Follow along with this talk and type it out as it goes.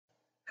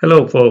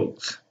Hello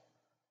folks,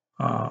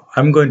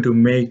 I'm going to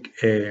make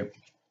a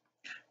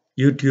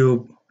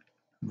YouTube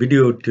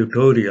video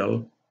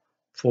tutorial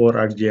for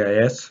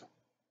ArcGIS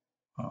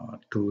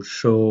to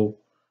show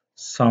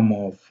some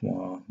of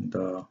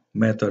the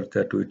methods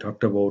that we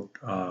talked about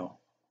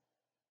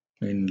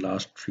in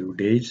last few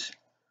days.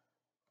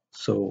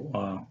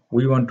 So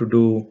we want to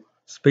do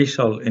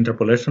spatial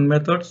interpolation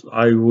methods.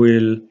 I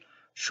will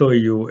show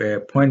you a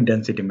point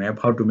density map,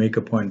 how to make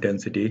a point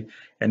density,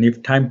 and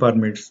if time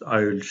permits, I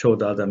will show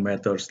the other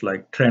methods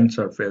like trend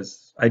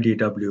surface,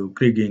 IDW,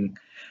 kriging,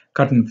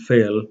 cut and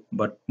fill,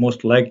 but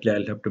most likely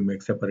I'll have to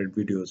make separate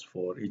videos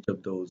for each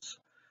of those.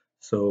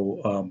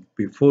 So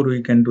before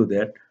we can do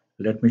that,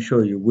 let me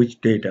show you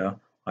which data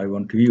I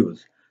want to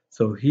use.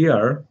 So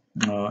here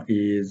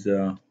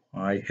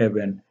I have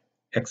an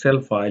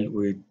Excel file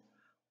with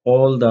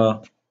all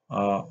the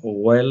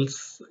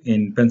wells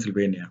in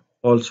Pennsylvania,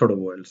 all sort of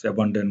wells,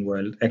 abundant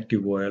wells,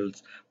 active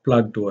wells,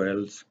 plugged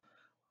wells,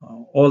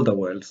 all the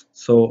wells.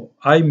 So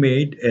I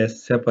made a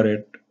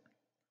separate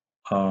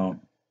uh,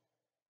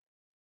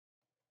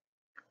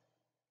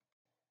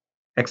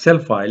 Excel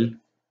file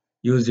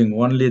using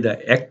only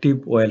the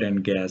active oil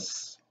and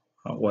gas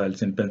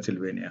wells in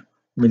Pennsylvania,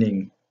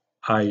 meaning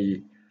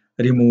I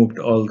removed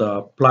all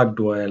the plugged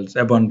wells,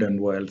 abandoned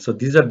wells. So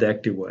these are the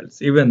active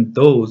wells. Even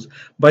those,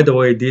 by the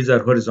way, these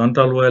are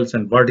horizontal wells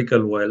and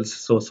vertical wells.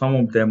 So some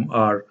of them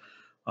are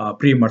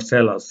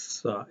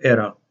pre-Marcellus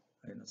era,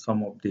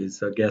 some of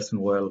these gas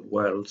and oil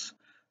wells.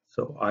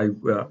 So I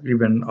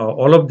even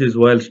all of these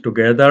wells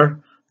together,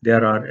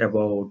 there are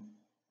about,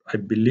 I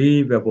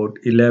believe, about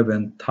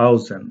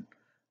 11,000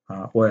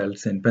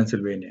 wells in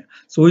Pennsylvania.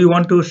 So we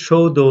want to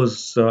show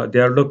those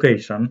their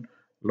location,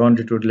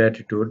 longitude,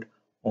 latitude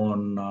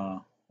on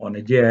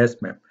a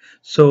GIS map.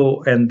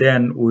 So and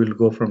then we'll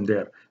go from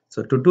there.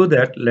 So to do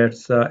that,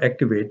 let's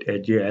activate a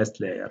GIS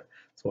layer.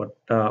 So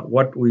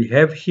what we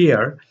have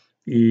here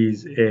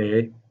is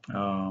a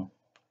uh,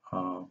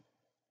 uh,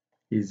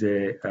 is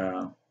a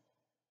uh,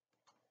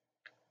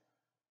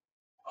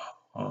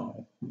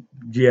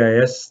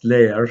 GIS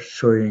layer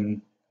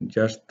showing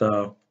just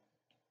the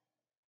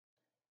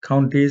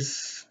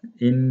counties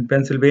in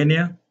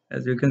Pennsylvania,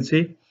 as you can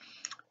see.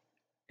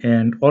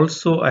 And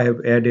also I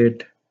have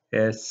added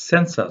a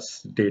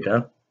census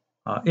data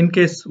in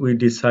case we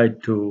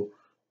decide to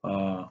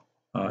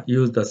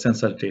use the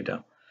census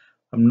data.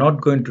 I'm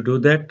not going to do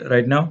that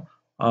right now.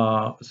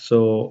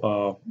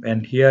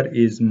 And here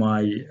is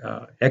my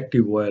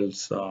active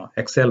wells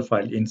Excel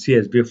file in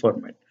CSV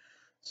format.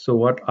 So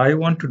what I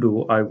want to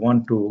do, I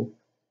want to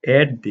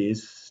add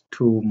this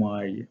to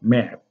my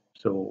map.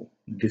 So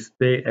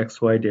display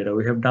XY data.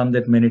 We have done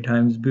that many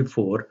times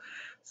before.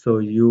 So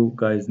you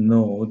guys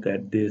know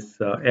that this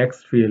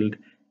X field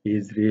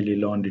is really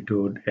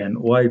longitude and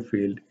Y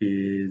field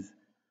is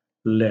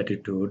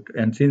latitude.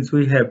 And since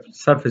we have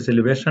surface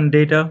elevation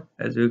data,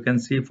 as you can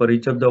see for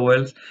each of the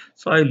wells,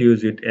 so I'll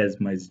use it as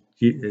my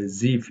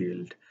Z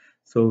field.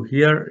 So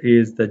here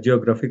is the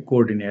geographic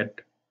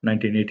coordinate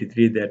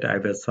 1983 that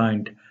I've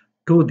assigned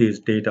to this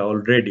data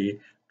already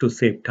to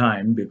save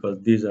time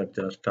because these are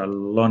just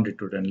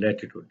longitude and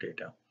latitude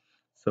data.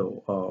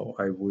 So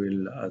I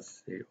will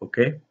say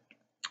OK,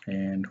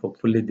 and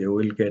hopefully they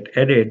will get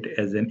added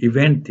as an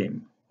event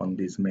theme on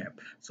this map.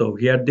 So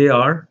here they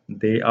are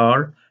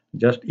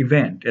just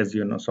event, as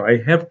you know. So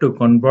I have to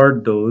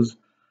convert those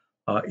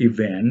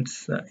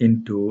events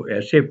into a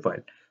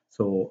shapefile.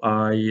 So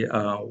I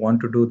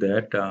want to do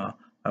that.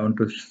 I want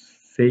to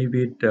save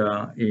it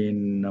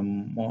in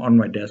on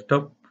my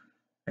desktop,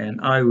 and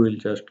I will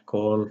just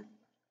call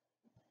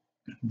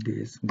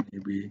this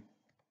maybe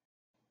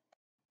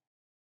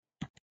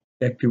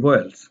active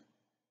oils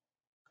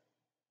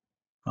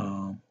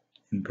uh,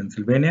 in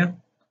Pennsylvania,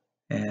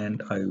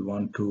 and I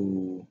want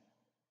to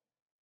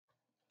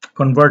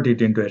convert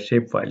it into a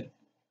shapefile.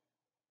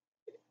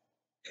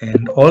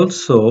 And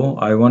also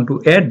I want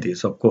to add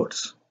this, of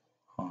course,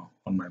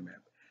 on my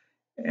map.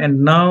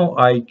 And now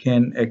I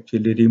can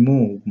actually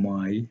remove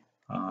my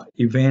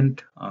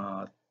event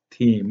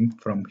theme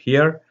from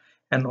here,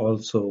 and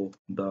also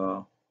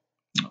the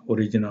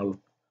original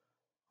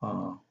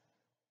uh,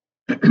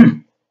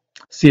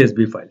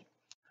 CSV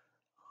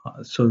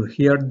file. So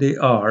here they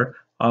are.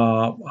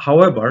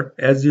 However,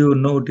 as you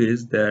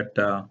notice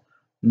that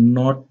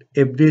not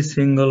every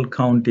single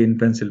county in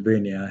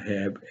Pennsylvania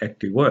have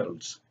active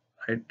wells,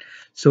 right?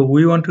 So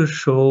we want to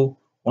show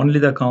only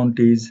the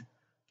counties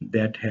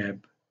that have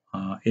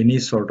any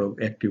sort of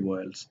active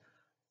wells.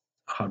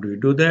 How do we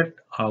do that?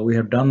 We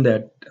have done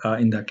that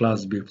in the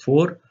class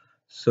before.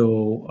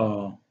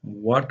 So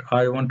what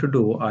I want to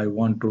do, I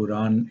want to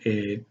run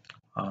a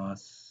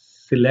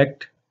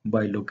select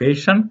by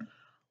location.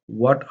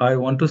 What I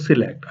want to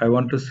select, I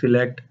want to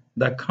select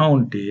the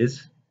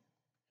counties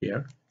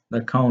here,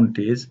 the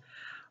counties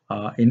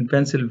in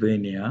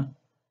Pennsylvania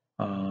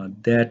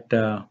that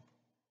uh,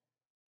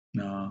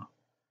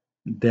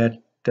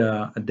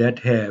 that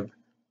have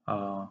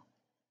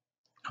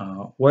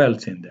uh,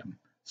 wells in them.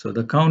 So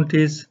the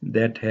counties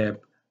that have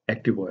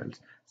active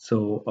wells.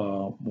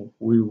 So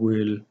we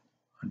will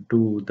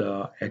do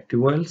the active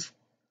wells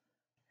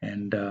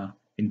and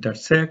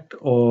intersect,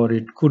 or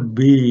it could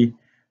be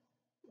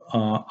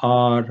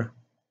are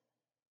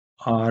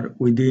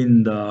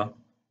within the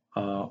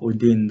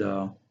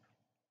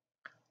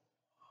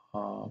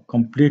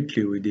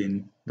completely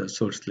within the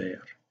source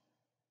layer.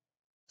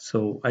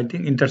 So I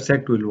think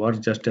intersect will work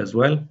just as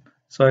well.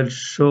 So I'll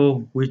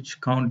show which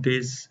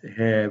counties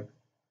have.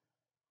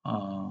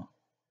 Uh,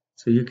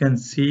 so you can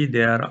see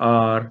there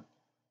are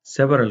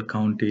several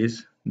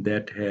counties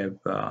that have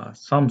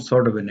some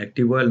sort of an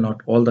active well,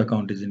 not all the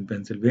counties in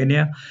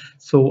Pennsylvania.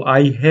 So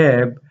I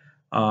have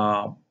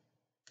uh,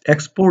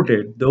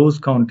 exported those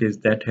counties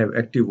that have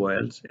active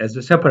wells as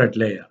a separate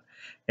layer.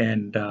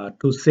 And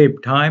to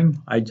save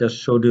time, I just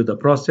showed you the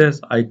process.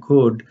 I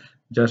could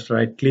just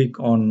right click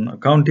on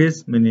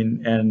counties,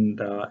 meaning,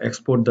 and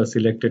export the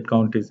selected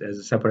counties as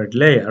a separate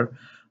layer.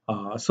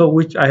 So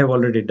which I have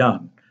already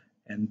done.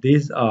 And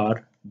these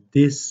are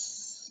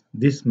this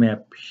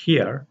map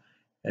here.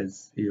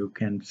 As you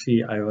can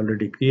see, I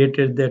already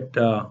created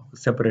that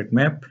separate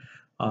map.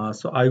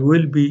 So I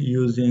will be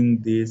using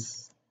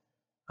this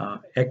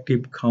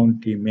active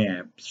county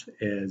maps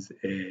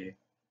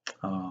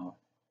uh,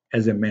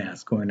 as a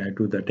mask when I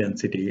do the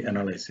density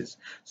analysis.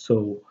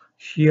 So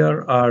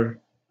here are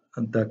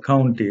the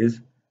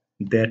counties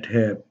that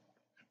have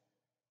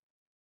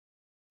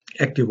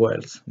active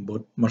wells,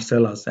 both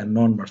Marcellus and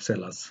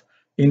non-Marcellus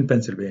in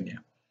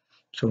Pennsylvania.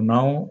 So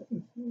now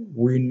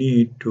we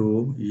need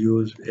to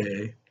use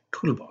a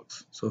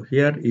toolbox. So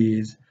here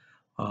is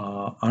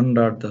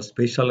under the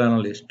spatial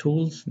analyst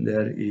tools,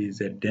 there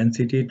is a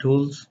density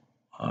tools,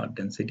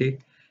 density,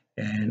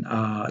 and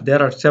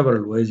there are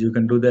several ways you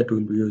can do that.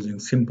 We'll be using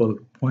simple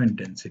point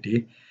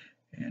density,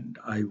 and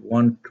I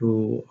want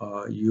to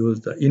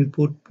use the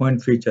input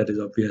point feature is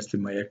obviously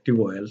my active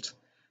oils,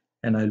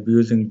 and I'll be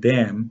using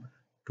them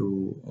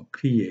to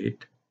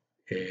create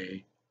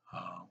a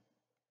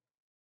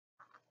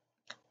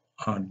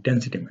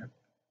density map.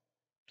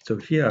 So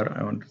here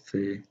I want to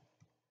say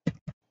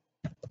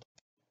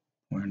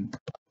point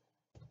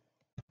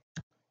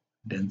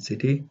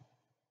density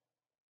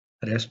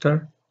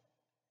raster,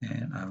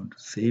 and I want to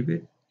save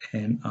it.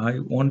 And I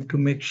want to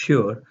make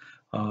sure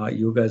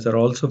you guys are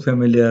also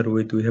familiar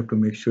with, we have to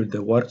make sure the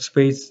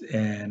workspace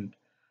and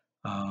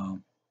uh,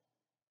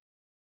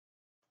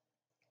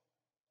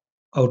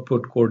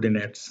 output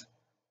coordinates,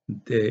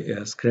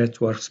 the scratch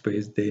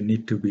workspace, they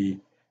need to be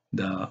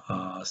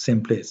the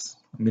same place,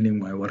 meaning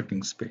my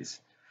working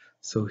space.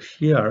 So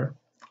here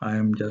I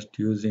am just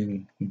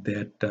using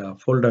that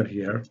folder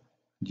here,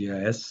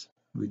 GIS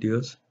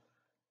videos,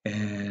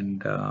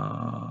 and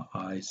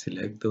I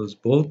select those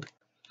both,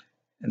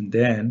 and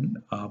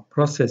then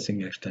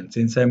processing extent.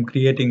 Since I'm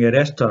creating a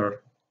raster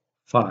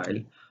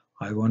file,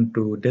 I want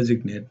to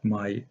designate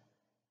my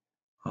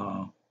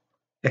uh,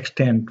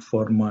 extent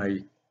for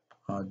my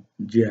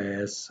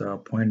GIS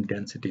point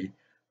density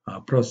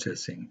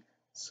processing.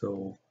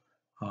 So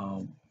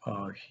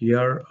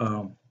here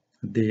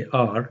they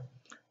are.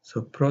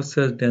 So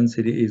process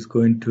density is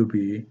going to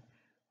be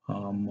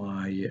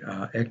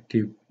my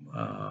active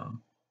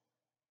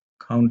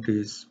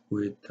counties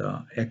with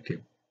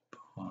active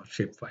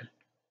shapefile.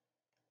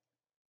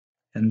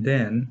 And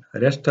then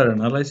raster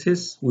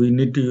analysis, we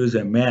need to use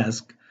a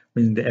mask,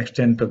 meaning the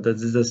extent of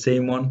this is the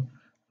same one,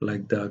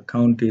 like the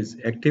count is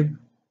active,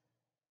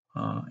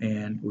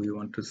 and we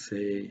want to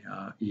say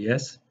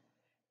yes.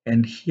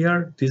 And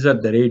here, these are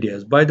the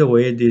radius. By the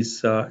way,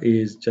 this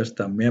is just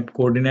a map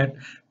coordinate,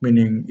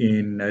 meaning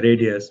in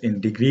radius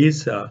in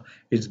degrees.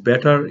 It's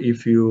better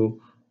if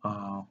you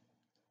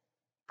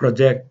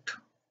project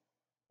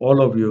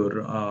all of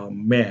your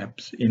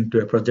maps into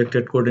a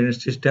projected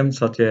coordinate system,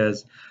 such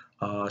as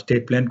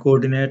state plane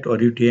coordinate or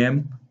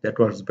UTM. That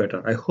works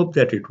better. I hope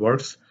that it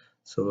works.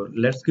 So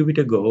let's give it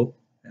a go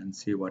and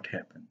see what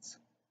happens.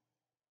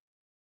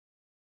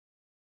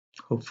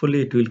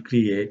 Hopefully it will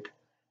create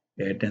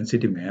a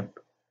density map,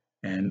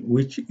 and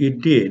which it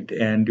did,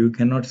 and you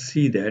cannot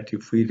see that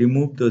if we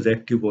remove those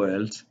active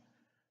oils,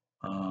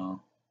 uh,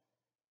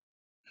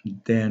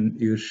 then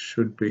you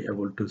should be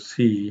able to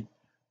see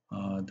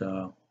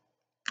the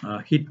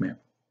heat map.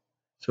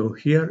 So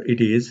here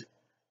it is,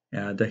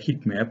 the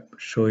heat map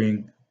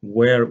showing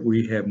where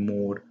we have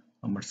more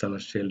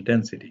Marcellus shale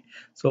density.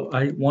 So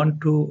I want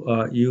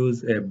to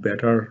use a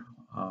better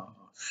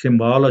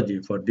symbology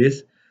for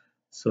this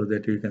so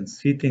that you can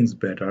see things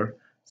better.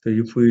 So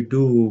if we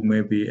do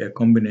maybe a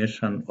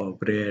combination of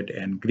red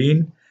and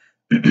green,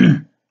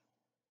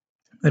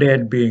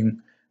 red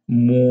being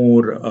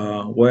more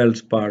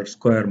wells per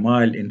square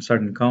mile in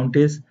certain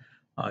counties,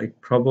 it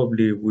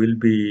probably will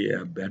be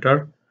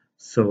better,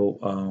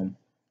 so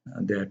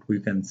that we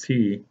can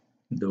see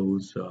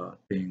those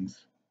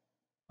things.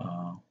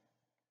 Uh,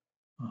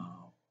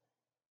 uh,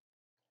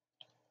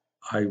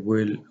 I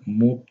will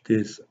move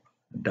this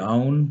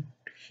down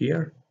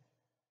here.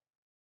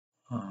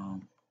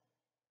 Um,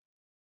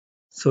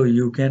 So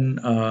you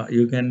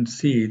can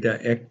see the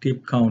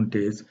active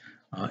counties.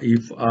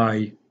 If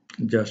I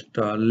just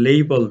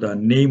label the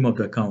name of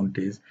the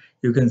counties,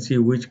 you can see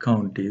which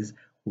counties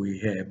we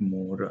have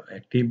more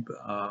active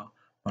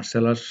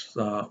Marcellus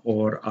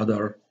or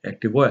other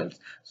active wells.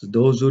 So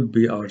those would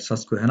be our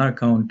Susquehanna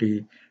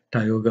County,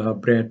 Tioga,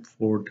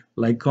 Bradford,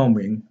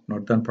 Lycoming,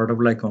 northern part of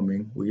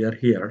Lycoming. We are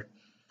here,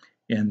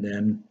 and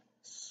then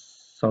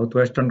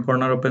southwestern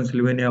corner of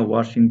Pennsylvania,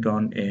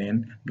 Washington,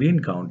 and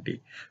Greene County.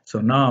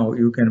 So now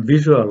you can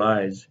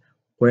visualize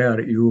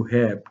where you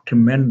have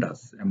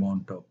tremendous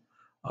amount of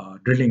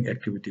drilling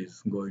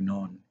activities going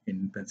on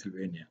in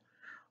Pennsylvania.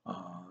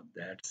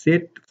 That's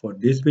it for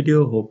this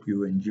video. Hope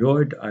you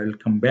enjoyed. I will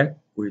come back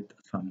with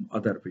some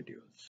other videos.